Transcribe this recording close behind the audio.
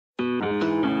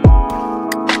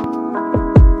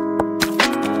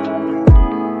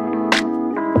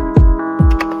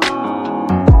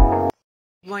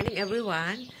morning,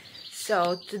 everyone.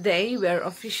 So today we're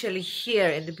officially here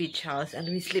in the beach house and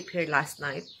we sleep here last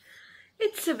night.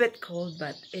 It's a bit cold,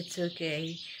 but it's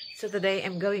okay. So today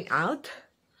I'm going out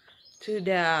to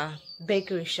the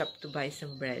bakery shop to buy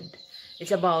some bread.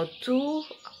 It's about 2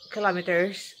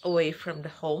 kilometers away from the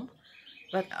home,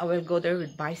 but I will go there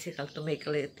with bicycle to make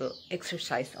a little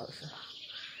exercise also,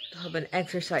 to have an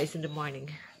exercise in the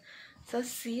morning. So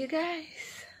see you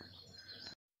guys.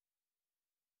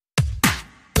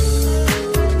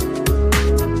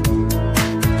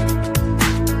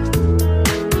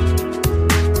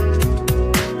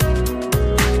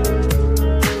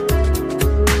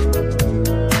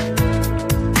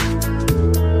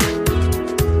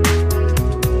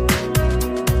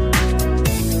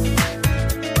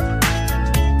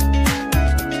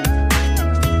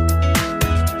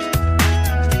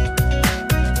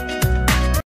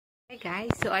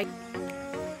 Guys, so hi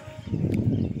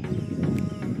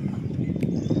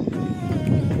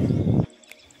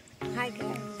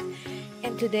guys,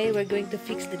 and today we're going to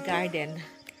fix the garden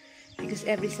because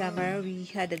every summer we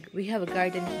have a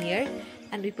garden here,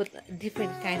 and we put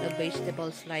different kind of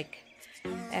vegetables like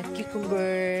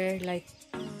cucumber, like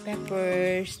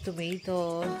peppers,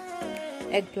 tomato,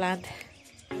 eggplant,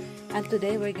 and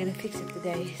today we're gonna fix it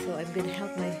today. So I'm gonna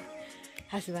help my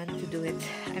husband to do it.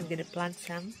 I'm gonna plant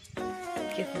some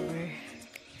cucumber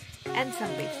and some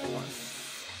vegetables.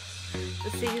 So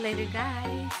see you later,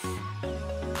 guys.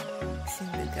 It's in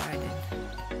the garden.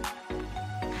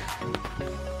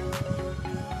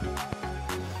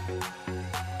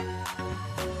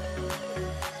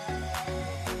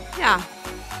 Yeah.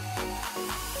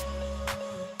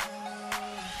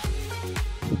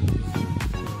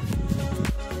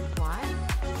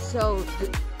 So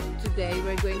today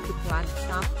we're going to plant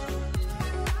some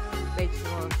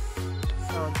vegetables.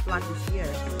 So the plant is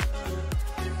here.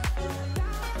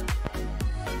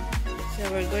 So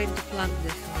we're going to plant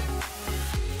this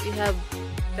one. We have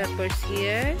peppers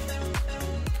here,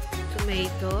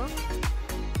 tomato,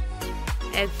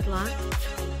 eggplant,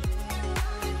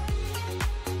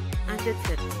 and that's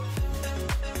it.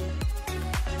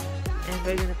 And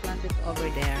we're gonna plant it over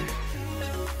there.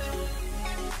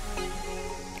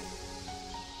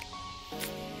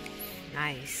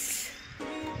 Nice.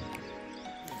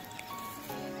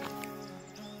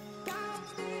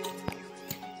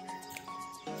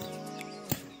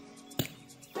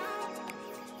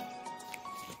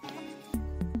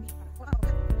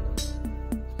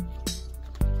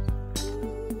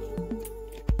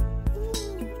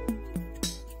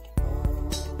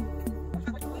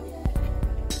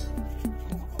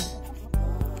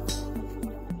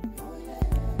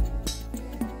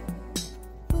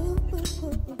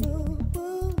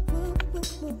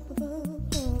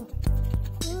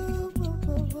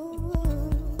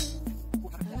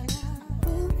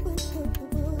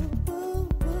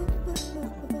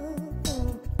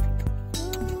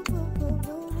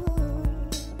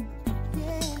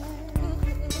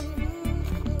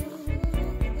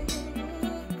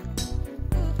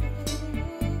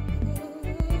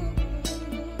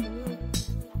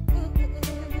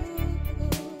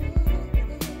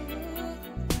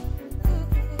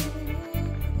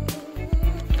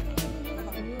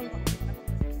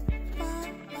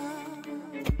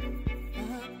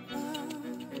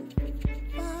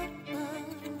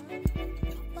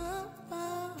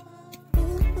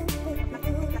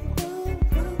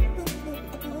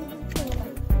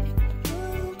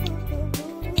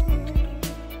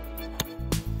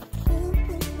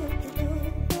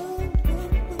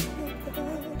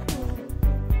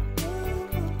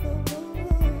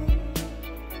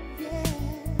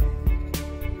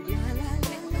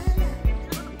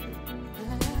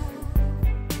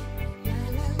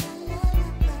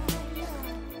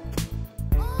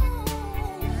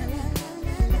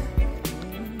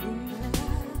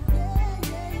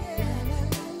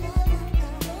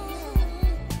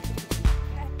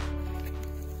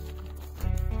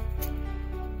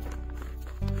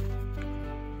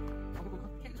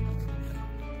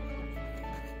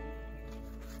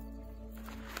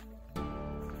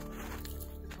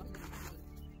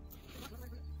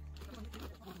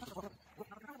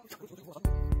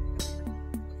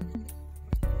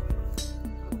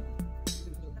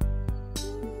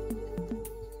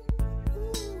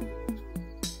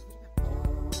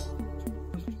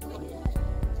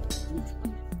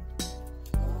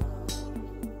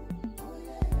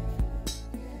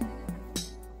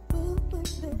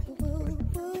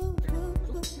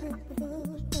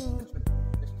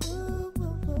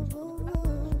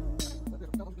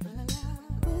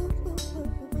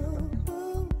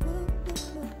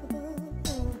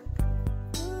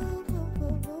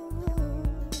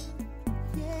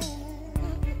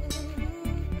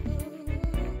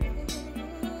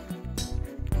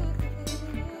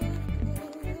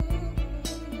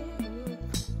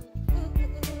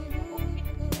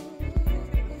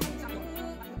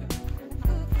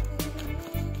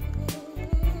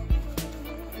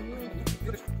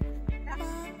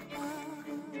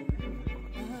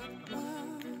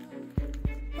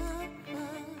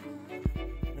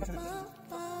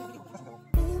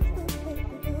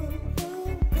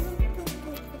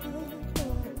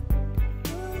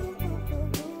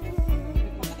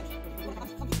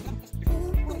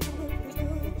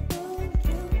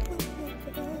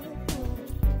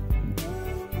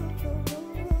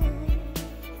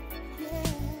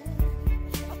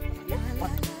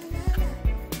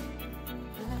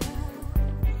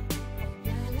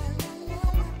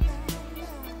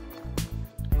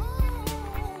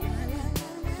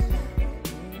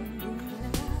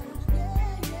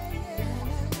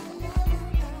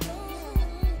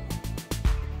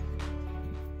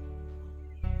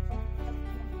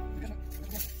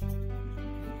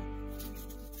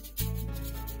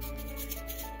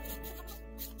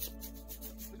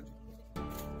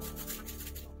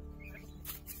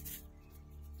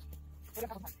 We're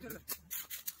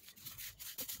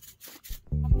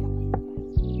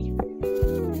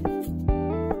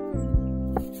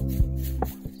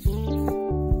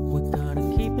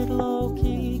gonna keep it low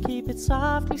key, keep it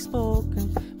softly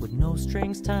spoken, with no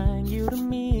strings tying you to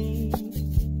me.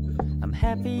 I'm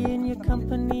happy in your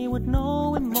company with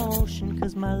no emotion,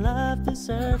 'cause my love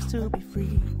deserves to be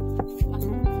free.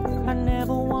 I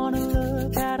never wanna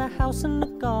look at a house in the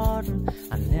garden,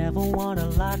 I never wanna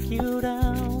lock you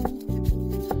down.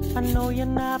 I know you're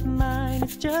not mine,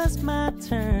 it's just my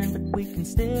turn, but we can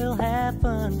still have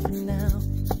fun for now.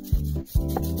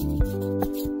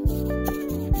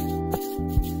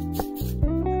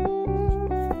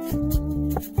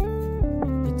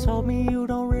 You told me you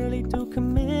don't really do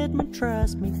commitment,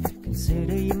 trust me,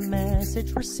 consider your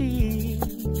message received.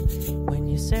 When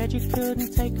you said you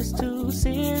couldn't take us too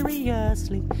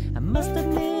seriously, I must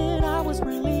admit I was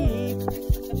relieved,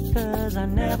 'cause I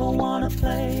never wanna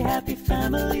play happy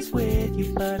families with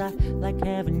you, but I like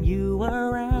having you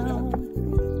around.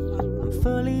 I'm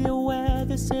fully aware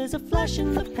this is a flash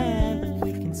in the pan, but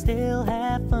we can still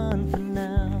have fun for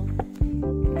now.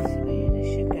 So ayan na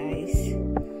siya guys.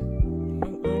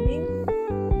 Ang aming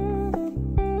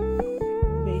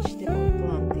vegetable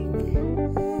planting.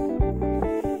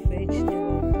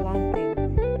 Vegetable planting.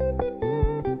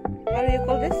 How do you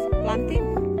call this? Planting?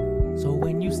 So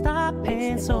when you stop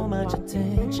paying so much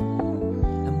attention,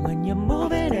 and when you're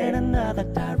moving in another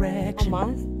A direction,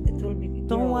 month, it will be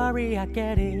don't worry, I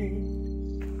get it.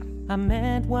 I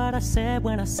meant what I said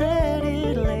when I said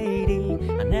it, lady.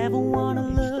 I never wanna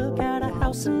look at a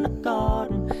house in the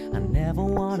garden, I never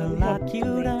wanna lock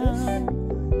you down.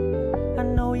 I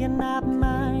know you're not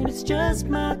mine, it's just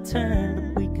my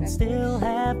turn, but we can still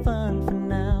have fun for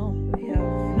now.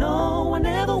 No, I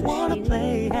never wanna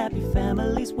play happy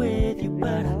families with you,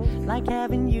 but I like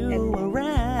having you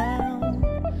around.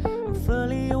 I'm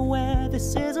fully aware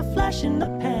this is a flash in the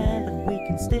pan, but we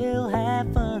can still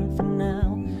have fun for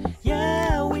now.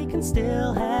 Yeah, we can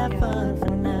still have fun for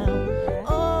now.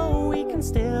 Oh, we can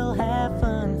still have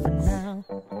fun for now.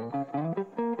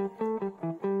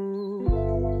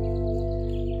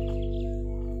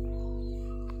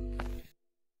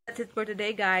 That's it for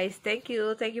today, guys. Thank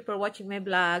you. Thank you for watching my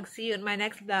vlog. See you in my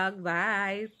next vlog.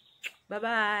 Bye.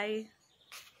 Bye-bye.